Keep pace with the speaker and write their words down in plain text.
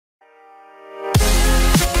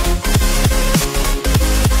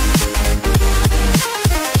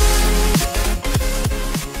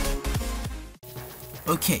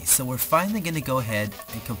Okay, so we're finally gonna go ahead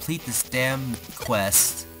and complete this damn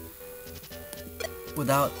quest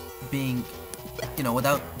without being,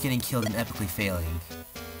 without getting killed and epically failing.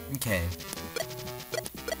 Okay.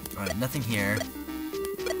 Alright, nothing here.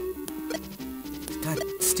 God,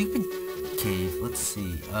 stupid cave. Let's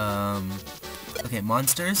see. Okay,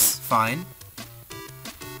 monsters. Fine.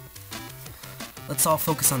 Let's all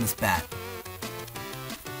focus on this bat.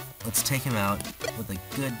 Let's take him out with a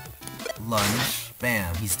good lunge.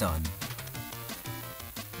 Bam, he's done.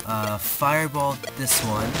 Fireball this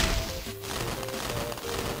one.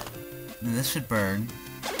 And this should burn.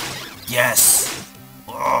 Yes!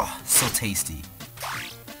 Oh, so tasty.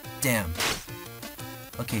 Damn.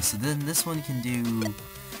 Okay, so then this one can do...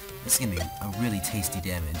 This is gonna be a really tasty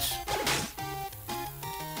damage.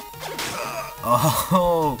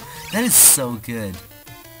 Oh, that is so good.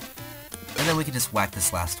 And then we can just whack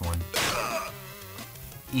this last one.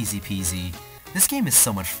 Easy peasy. This game is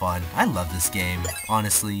so much fun. I love this game,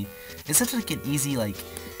 honestly. It's such like an easy, like...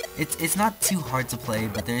 It's not too hard to play,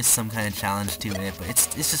 but there is some kind of challenge to it, but it's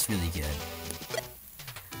just really good.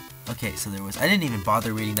 Okay, so there was... I didn't even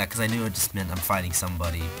bother reading that because I knew it just meant I'm fighting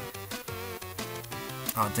somebody.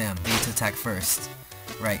 Oh damn, they need to attack first.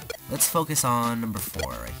 Right, let's focus on number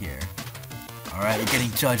 4 right here. Alright, you're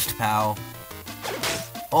getting judged, pal.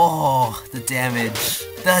 Oh, the damage.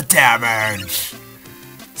 The damage!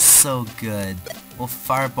 So good. We'll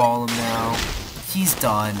fireball him now. He's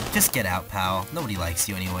done. Just get out, pal. Nobody likes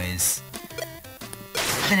you anyways.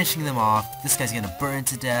 Finishing them off. This guy's gonna burn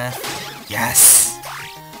to death. Yes!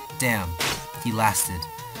 Damn. He lasted.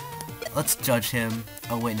 Let's judge him.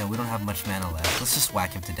 Oh wait, no, we don't have much mana left. Let's just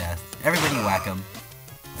whack him to death. Everybody whack him.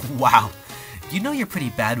 Wow. You know you're pretty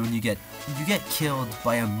bad when you get killed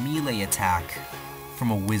by a melee attack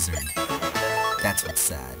from a wizard. That's what's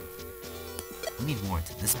sad. We need more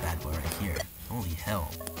into this bad boy right here. Holy hell.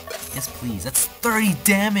 Yes, please. That's 30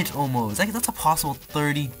 damage almost. That's a possible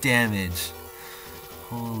 30 damage.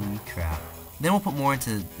 Holy crap. Then we'll put more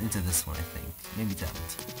into this one, I think. Maybe that one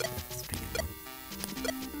too. That's pretty good.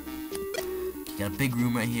 Okay, got a big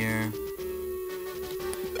room right here.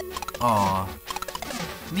 Aw.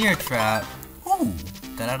 Mirror trap. Ooh.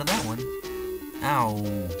 Got out of that one. Ow.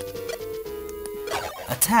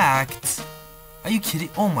 Attacked. Are you kidding?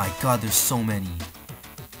 Oh my god, there's so many.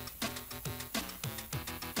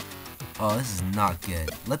 Oh, this is not good.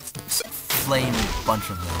 Let's flame a bunch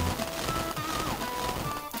of them.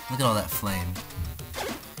 Look at all that flame.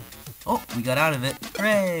 Oh, we got out of it.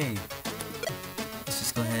 Hooray! Let's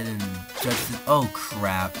just go ahead and judge this. Oh,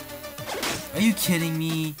 crap. Are you kidding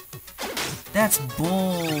me? That's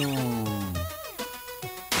bull.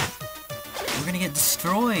 We're gonna get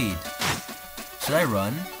destroyed. Should I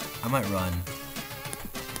run? I might run.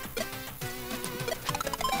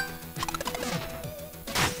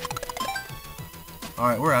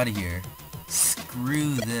 Alright, we're out of here.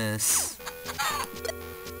 Screw this.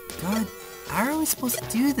 God, how are we supposed to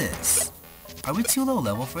do this? Are we too low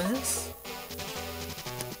level for this?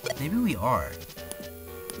 Maybe we are.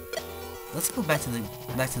 Let's go back to the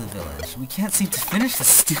village. We can't seem to finish this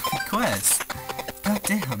stupid quest. God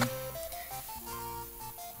damn.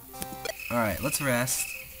 Alright, let's rest.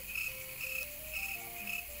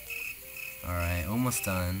 Alright, almost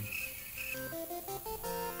done.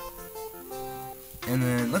 And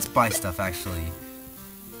then, let's buy stuff, actually.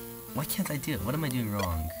 Why can't I do it? What am I doing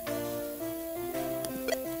wrong?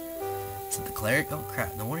 Is it the cleric? Oh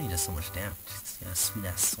crap, no wonder he does so much damage. Yeah,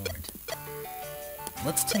 sweet-ass sword.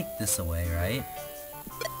 Let's take this away, right?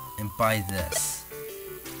 And buy this.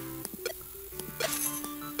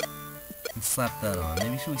 And slap that on.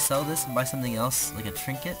 Maybe should we sell this and buy something else? Like a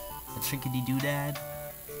trinket? A trinkety doodad?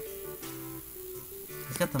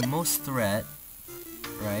 He's got the most threat,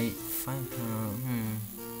 right?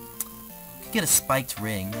 Could get a spiked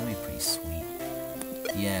ring. That'd be pretty sweet.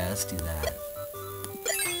 Yeah, let's do that.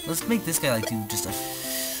 Let's make this guy like do just a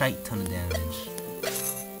shite ton of damage.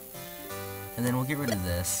 And then we'll get rid of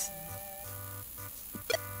this.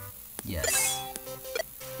 Yes.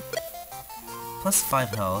 Plus 5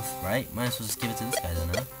 health, right? Might as well just give it to this guy then,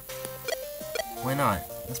 huh? Why not?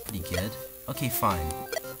 That's pretty good. Okay, fine.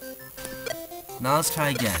 Now let's try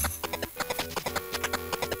again.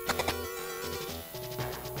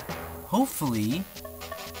 Hopefully,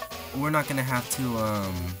 we're not gonna have to,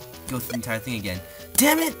 go through the entire thing again.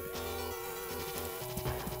 Damn it!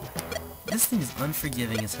 This thing is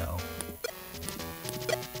unforgiving as hell.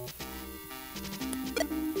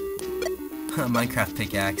 Minecraft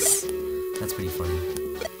pickaxe. That's pretty funny.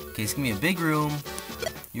 Okay, it's gonna be a big room.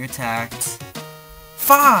 You're attacked.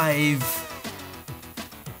 5!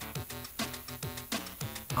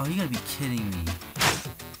 Oh, you gotta be kidding me.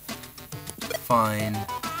 fine.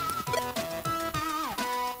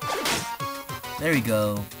 There we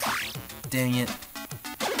go. Dang it.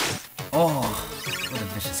 Oh, what a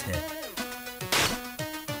vicious hit.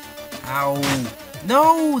 Ow.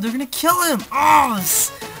 No, they're gonna kill him. Oh,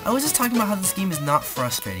 I was just talking about how this game is not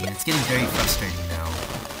frustrating, and it's getting very frustrating now.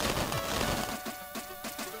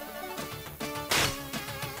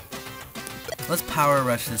 Let's power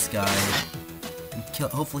rush this guy. And kill,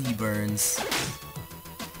 hopefully he burns.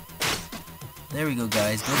 There we go,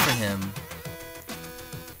 guys. Go for him.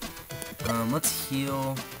 Let's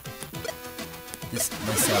heal this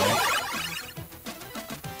myself.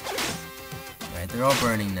 Alright, they're all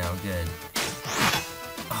burning now. Good.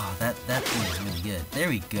 Oh, that thing is really good. There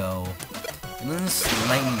we go. And then just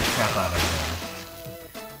lightning the crap out of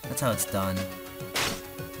them. That's how it's done.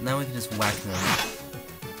 Now we can just whack them.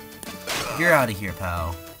 You're out of here,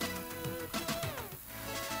 pal.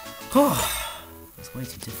 Oh, it's way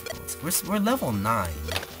too difficult. We're level 9.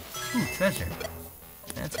 Ooh, treasure.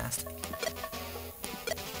 Fantastic.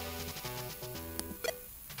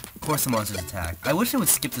 Of course the monsters attack. I wish I would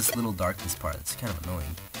skip this little darkness part. It's kind of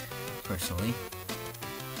annoying, personally.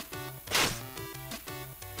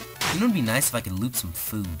 You know, it'd be nice if I could loot some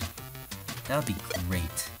food. That would be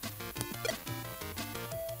great.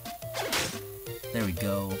 There we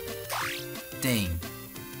go. Dang.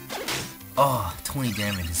 Oh, 20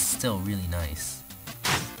 damage is still really nice.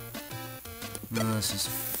 Let's just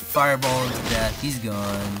fireball him to death. He's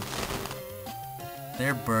gone.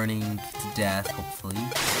 They're burning to death, hopefully.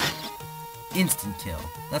 Instant kill.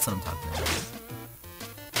 That's what I'm talking about.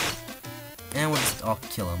 And we'll just all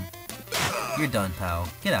kill him. You're done, pal.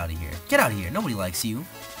 Get out of here. Get out of here. Nobody likes you.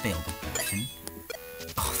 Failed abortion.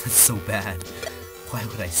 Oh, that's so bad. Why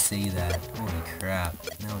would I say that? Holy crap.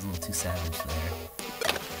 That was a little too savage there.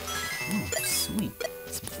 Ooh, sweet.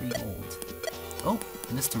 Some free gold. Oh,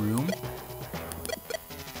 missed a room.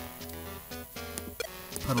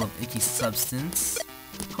 Puddle of icky substance.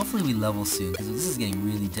 Hopefully we level soon, because this is getting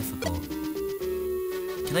really difficult.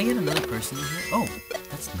 Can I get another person in here? Oh,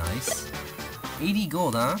 that's nice. 80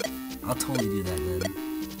 gold, huh? I'll totally do that then.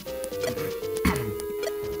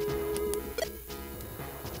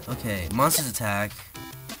 Okay, monsters attack.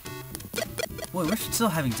 Boy, we're still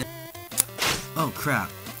having oh crap.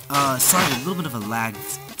 Sorry, a little bit of a lag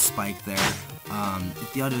spike there.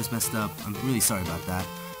 If the audio is messed up, I'm really sorry about that.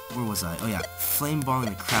 Where was I? Oh yeah, flame balling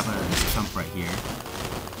the crap out of this chump right here.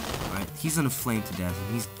 Alright, he's gonna flame to death,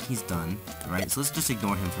 and he's done. Alright, so let's just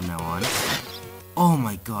ignore him from now on. Oh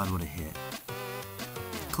my god, what a hit.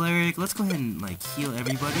 Cleric, let's go ahead and like heal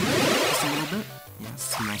everybody just a little bit. Yeah,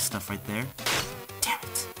 some nice stuff right there. Damn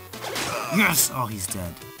it! Yes! Oh, he's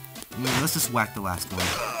dead. Let's just whack the last one.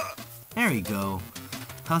 There we go.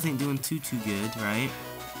 Health ain't doing too good, right?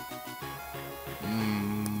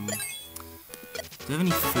 Do I have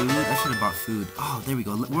any food? I should have bought food. Oh, there we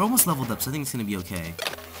go. We're almost leveled up, so I think it's gonna be okay.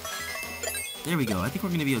 There we go. I think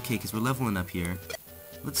we're gonna be okay because we're leveling up here.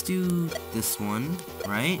 Let's do this one,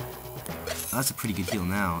 right? Oh, that's a pretty good heal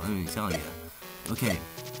now, let me tell you. Okay,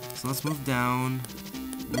 so let's move down.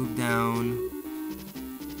 Move down.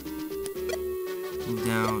 Move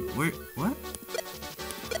down. Where? What?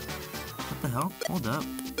 What the hell? Hold up.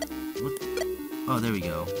 What? Oh, there we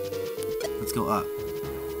go. Let's go up.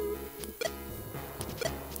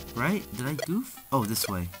 Right? Did I goof? Oh, this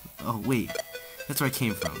way. Oh, wait. That's where I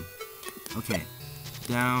came from. Okay.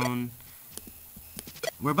 Down.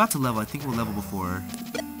 We're about to level. I think we'll level before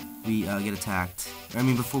we get attacked. I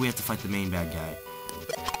mean, before we have to fight the main bad guy.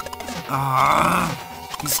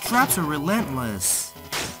 Ah! These traps are relentless.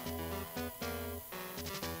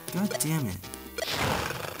 God damn it.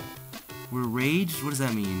 We're raged? What does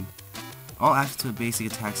that mean? All access to basic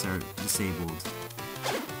attacks are disabled.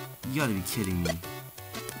 You gotta be kidding me.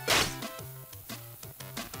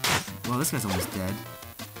 Well, this guy's almost dead.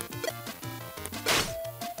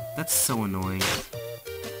 That's so annoying.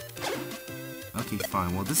 Okay,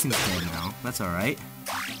 fine. Well, this thing's dead now. That's alright.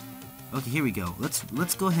 Okay, here we go.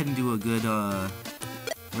 Let's go ahead and do a good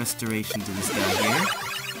restoration to this guy here.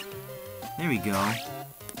 There we go.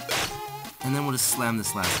 And then we'll just slam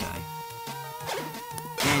this last guy.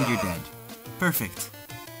 And you're dead. Perfect.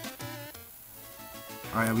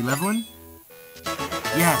 Alright, are we leveling?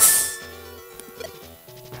 Yes!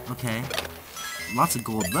 Okay. Lots of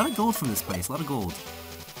gold. A lot of gold from this place. A lot of gold.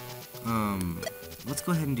 Let's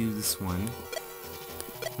go ahead and do this one.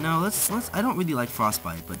 No, let's I don't really like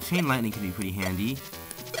frostbite, but chain lightning can be pretty handy.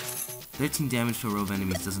 13 damage to a row of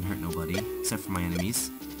enemies doesn't hurt nobody, except for my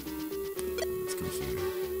enemies. Let's go here.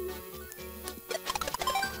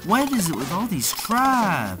 What is it with all these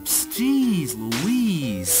traps? Jeez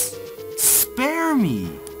Louise. Spare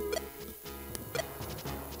me.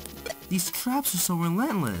 These traps are so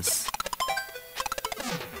relentless.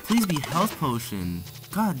 Please be health potion.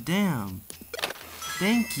 God damn.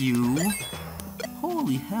 Thank you.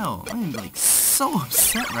 Holy hell. I am like so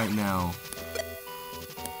upset right now.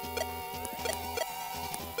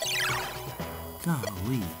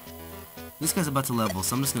 Golly. This guy's about to level,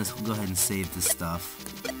 so I'm just gonna go ahead and save this stuff.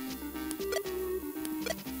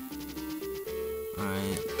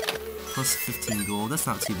 Alright. Plus 15 gold. That's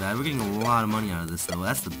not too bad. We're getting a lot of money out of this, though.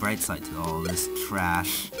 That's the bright side to all this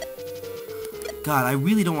trash. God, I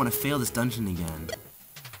really don't want to fail this dungeon again.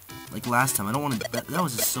 Like last time. I don't want to... That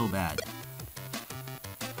was just so bad.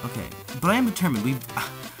 Okay. But I am determined.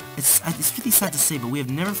 It's really sad to say, but we have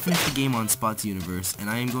never finished the game on SpotsUniverse, and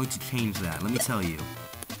I am going to change that. Let me tell you.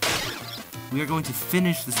 We are going to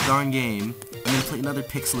finish this darn game, and then play another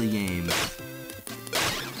pixely game.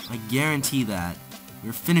 I guarantee that.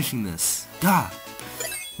 We're finishing this. God!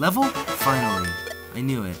 Level? Finally. I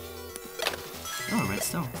knew it. Oh,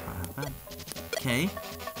 redstone. It's not that bad. Okay.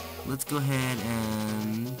 Let's go ahead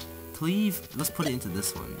and... cleave? Let's put it into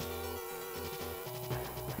this one.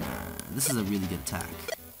 Nah, this is a really good attack.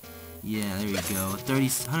 Yeah, there we go.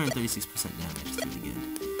 136% damage. It's really good.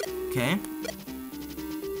 Okay.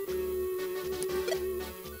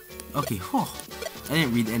 Okay, oh. I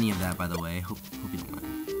didn't read any of that, by the way. Hope you don't mind.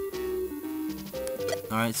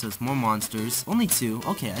 Alright, so it's more monsters. Only 2.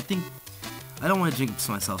 Okay, I don't want to jinx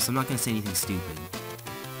myself, so I'm not going to say anything stupid.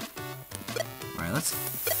 Alright, let's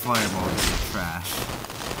fireball this trash.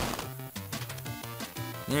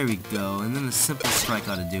 There we go, and then a simple strike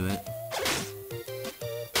ought to do it.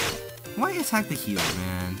 Why attack the healer,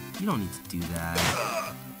 man? You don't need to do that.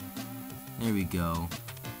 There we go.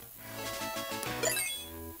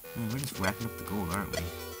 Man, we're just racking up the gold, aren't we?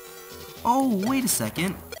 Oh, wait a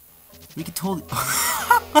second. We could totally...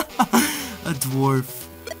 A dwarf.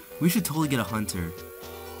 We should totally get a hunter.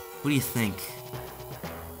 What do you think?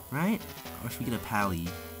 Right? Or should we get a pally?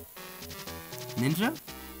 Ninja?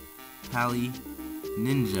 Pally.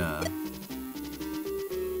 Ninja.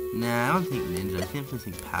 Nah, I don't think ninja. I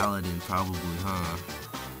think paladin probably, huh?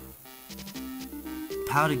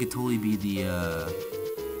 Paladin could totally be the,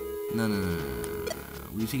 No.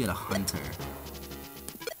 We should get a hunter.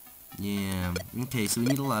 Yeah. Okay, so we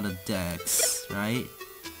need a lot of decks, right?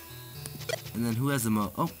 And then who has the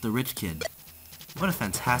most... Oh, the rich kid. What a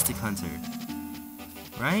fantastic hunter.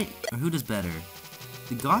 Right? Or who does better?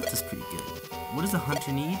 The goth is pretty good. What does the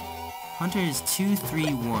hunter need? Hunter is 2,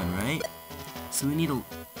 3, 1, right? So we need a...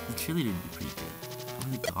 The cheerleader would be pretty good. Or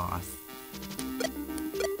the goth.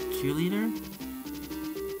 Cheerleader?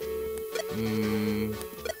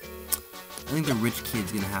 I think the rich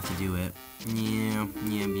kid's gonna have to do it. Yeah,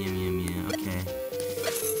 okay.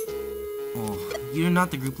 Oh, you're not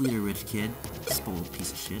the group leader, rich kid. Spoiled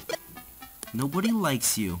piece of shit. Nobody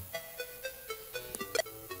likes you.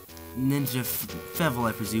 Ninja Fevel,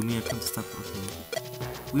 I presume. We have come to stop. Okay.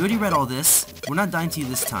 We already read all this. We're not dying to you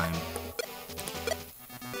this time.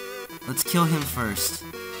 Let's kill him first.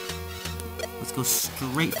 Let's go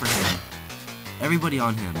straight for him. Everybody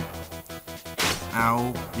on him.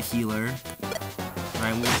 Ow, the healer.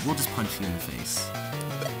 Alright, we'll just punch you in the face.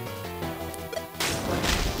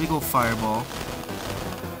 Big ol' fireball.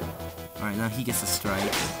 Alright, now he gets a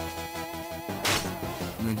strike.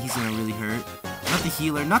 And then he's gonna really hurt. Not the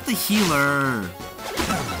healer, not the healer!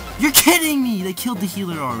 You're kidding me! They killed the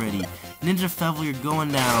healer already. Ninja Fevel, you're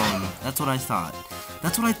going down. That's what I thought.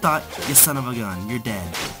 That's what I thought, you son of a gun. You're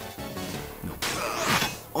dead. No.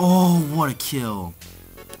 Oh, what a kill.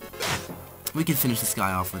 We can finish this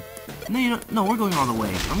guy off with... No, you don't... No, we're going all the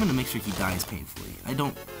way. I'm gonna make sure he dies painfully.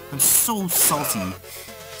 I'm so salty.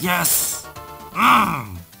 Yes!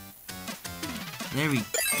 There we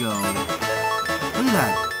go. Look at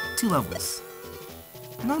that. 2 levels.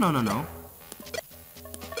 No.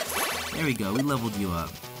 There we go. We leveled you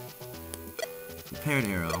up. Prepared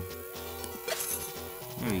arrow.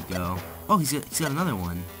 There we go. Oh, he's got another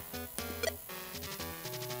one.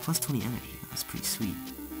 Plus 20 energy. That's pretty sweet.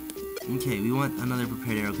 Okay, we want another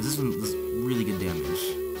prepared arrow, because this one does really good damage.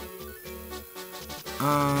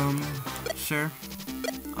 Sure.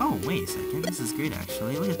 Oh, wait a second. This is great,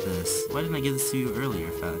 actually. Look at this. Why didn't I give this to you earlier,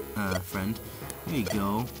 friend? There you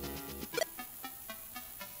go.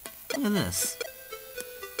 Look at this.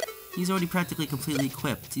 He's already practically completely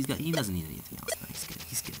equipped. He doesn't need anything else. No,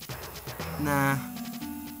 he's good. Nah.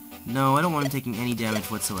 No, I don't want him taking any damage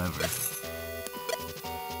whatsoever.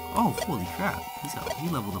 Oh, holy crap. He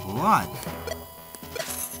leveled up a lot.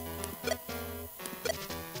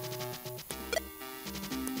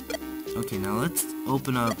 Okay, now let's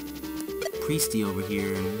open up Priesty over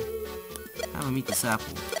here and have him eat this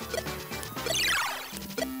apple.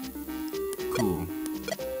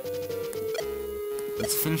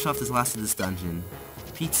 Let's finish off this last of this dungeon.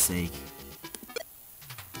 For Pete's sake.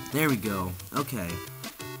 There we go. Okay.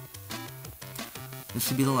 This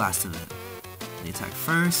should be the last of it. They attack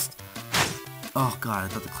first. Oh god, I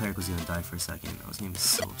thought the cleric was gonna die for a second. I was gonna be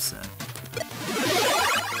so upset.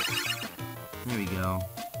 There we go.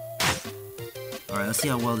 Alright, let's see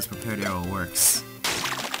how well this prepared arrow works.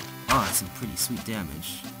 Oh, that's some pretty sweet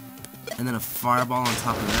damage. And then a fireball on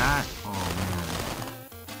top of that. Oh man.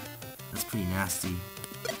 That's pretty nasty.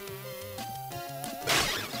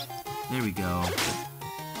 There we go.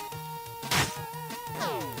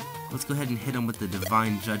 Let's go ahead and hit him with the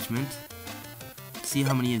Divine Judgment. See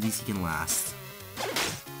how many of these he can last.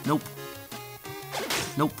 Nope.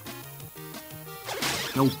 Nope.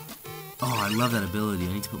 Nope. Oh, I love that ability.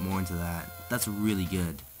 I need to put more into that. That's really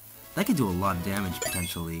good. That could do a lot of damage,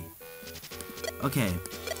 potentially. Okay.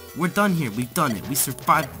 We're done here. We've done it. We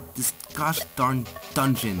survived this gosh darn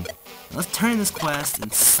dungeon. Now let's turn in this quest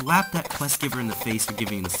and slap that quest giver in the face for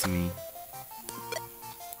giving this to me.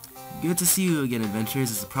 Good to see you again,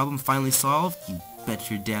 adventurers. Is the problem finally solved? You bet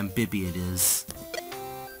your damn bippy it is.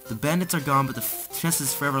 The bandits are gone, but the chest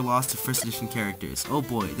is forever lost to first edition characters. Oh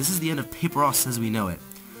boy, this is the end of Paperos as we know it.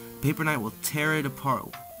 Paper Knight will tear it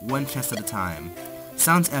apart one chest at a time.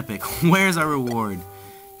 Sounds epic. Where's our reward?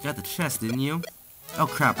 You got the chest, didn't you? Oh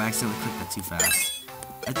crap, I accidentally clicked that too fast.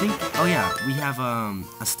 I think, oh yeah, we have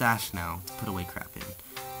a stash now to put away crap in.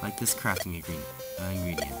 Like this crafting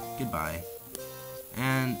ingredient. Goodbye.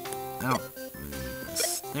 And I don't really need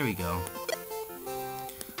this. There we go.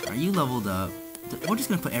 Are you leveled up? We're just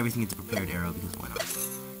gonna put everything into prepared arrow because why not?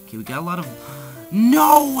 Okay, we got a lot of...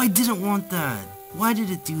 No! I didn't want that! Why did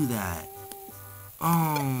it do that?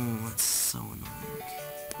 Oh, that's so annoying.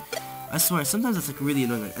 I swear, sometimes it's like really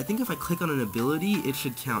annoying. I think if I click on an ability, it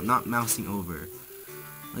should count, not mousing over.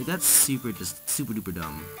 Like, that's super duper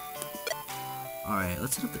dumb. Alright,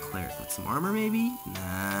 let's hit up the cleric with some armor maybe?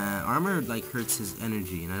 Nah, armor like hurts his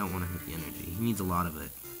energy, and I don't want to hurt the energy. He needs a lot of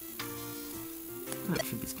it. What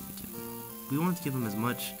should be give him? We want to give him as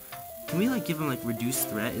much. Can we like give him like reduced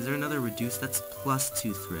threat? Is there another reduced? That's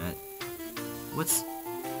 +2 threat. What's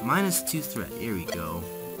 -2 threat? Here we go.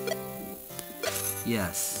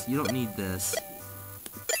 Yes, you don't need this.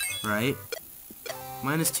 Right?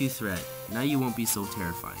 -2 threat. Now you won't be so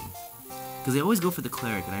terrifying. Because they always go for the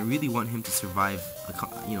cleric, and I really want him to survive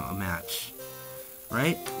a match.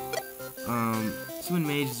 Right? Human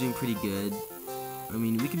mage is doing pretty good. I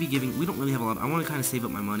mean, we could be giving... We don't really have a lot... I want to kind of save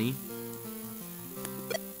up my money.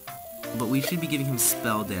 But we should be giving him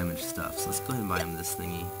spell damage stuff. So let's go ahead and buy him this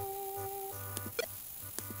thingy.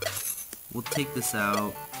 We'll take this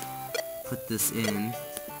out. Put this in.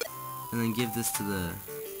 And then give this to the...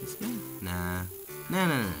 This guy? Nah.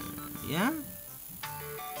 Nah. Yeah?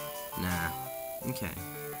 Nah. Okay.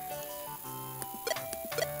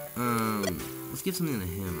 Let's give something to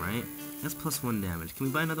him, right? That's +1 damage. Can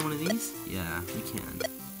we buy another one of these? Yeah, we can.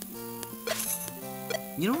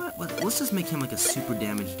 You know what? Let's just make him like a super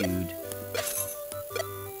damage dude.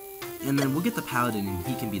 And then we'll get the paladin and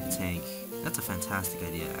he can be the tank. That's a fantastic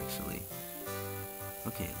idea, actually.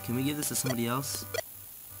 Okay, can we give this to somebody else?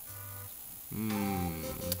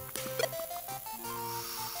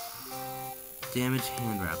 Damage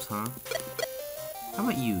hand wraps, huh? How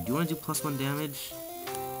about you? Do you want to do +1 damage?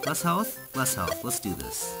 Less health? Less health. Let's do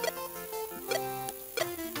this.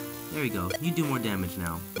 There we go. You do more damage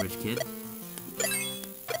now, rich kid.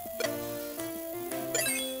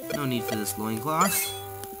 No need for this loincloth.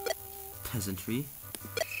 Peasantry.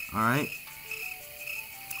 Alright.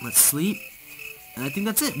 Let's sleep. And I think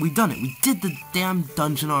that's it. We've done it. We did the damn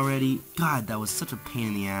dungeon already. God, that was such a pain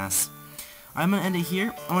in the ass. I'm gonna end it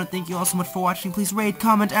here. I want to thank you all so much for watching. Please rate,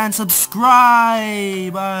 comment, and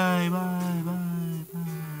subscribe. Bye.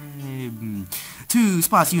 To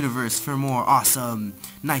SpotsUniverse for more awesome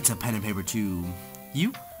Knights of Pen and Paper 2.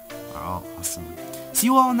 You are all awesome. See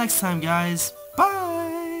you all next time, guys.